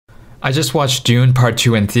I just watched Dune Part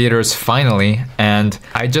 2 in theaters finally, and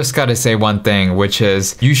I just gotta say one thing, which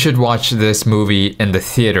is you should watch this movie in the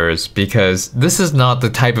theaters because this is not the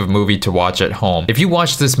type of movie to watch at home. If you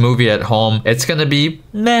watch this movie at home, it's gonna be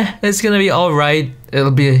meh, it's gonna be alright. It'll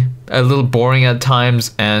be a little boring at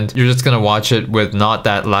times and you're just gonna watch it with not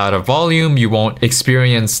that loud a volume. You won't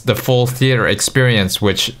experience the full theater experience,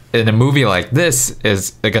 which in a movie like this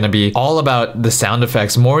is gonna be all about the sound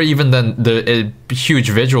effects, more even than the huge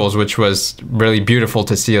visuals, which was really beautiful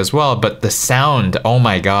to see as well. But the sound, oh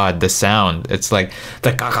my god, the sound. It's like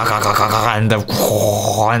the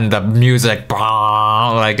and the music,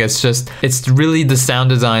 like it's really the sound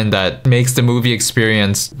design that makes the movie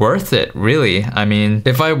experience worth it, really. I mean,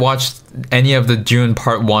 if I watched any of the Dune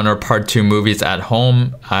Part 1 or Part 2 movies at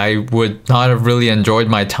home, I would not have really enjoyed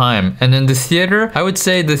my time. And in the theater, I would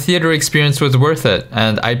say the theater experience was worth it.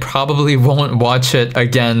 And I probably won't watch it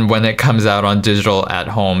again when it comes out on digital at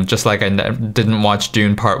home, just like I didn't watch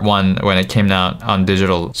Dune Part 1 when it came out on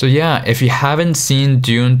digital. So yeah, if you haven't seen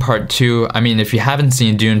Dune Part 2, I mean, if you haven't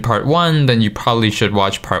seen Dune Part 1, then you probably should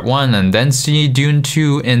watch Part 1 and then see Dune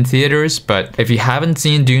 2 in theaters. But if you haven't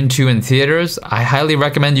seen Dune 2 in theaters, I highly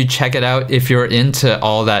recommend you check it out if you're into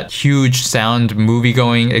all that huge sound movie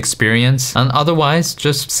going experience, and otherwise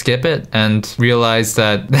just skip it and realize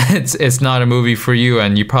that it's not a movie for you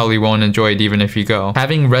and you probably won't enjoy it even if you go.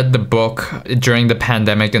 Having read the book during the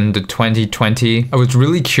pandemic in the 2020, I was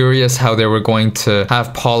really curious how they were going to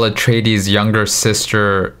have Paul Atreides' younger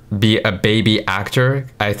sister be a baby actor.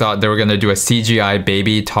 I thought they were going to do a CGI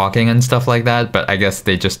baby talking and stuff like that, but I guess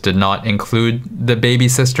they just did not include the baby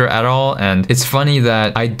sister at all. And it's funny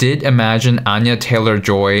that I did imagine Anya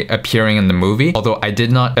Taylor-Joy appearing in the movie, although I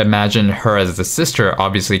did not imagine her as the sister,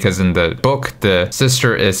 obviously, because in the book the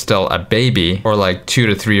sister is still a baby, or like 2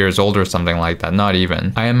 to 3 years old or something like that, not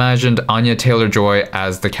even. I imagined Anya Taylor-Joy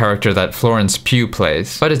as the character that Florence Pugh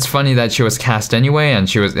plays, but it's funny that she was cast anyway and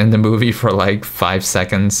she was in the movie for like 5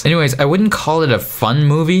 seconds. Anyways, I wouldn't call it a fun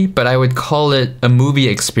movie, but I would call it a movie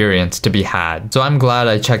experience to be had. So I'm glad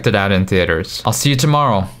I checked it out in theaters. I'll see you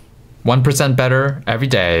tomorrow. 1% better every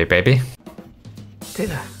day, baby.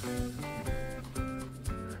 Data.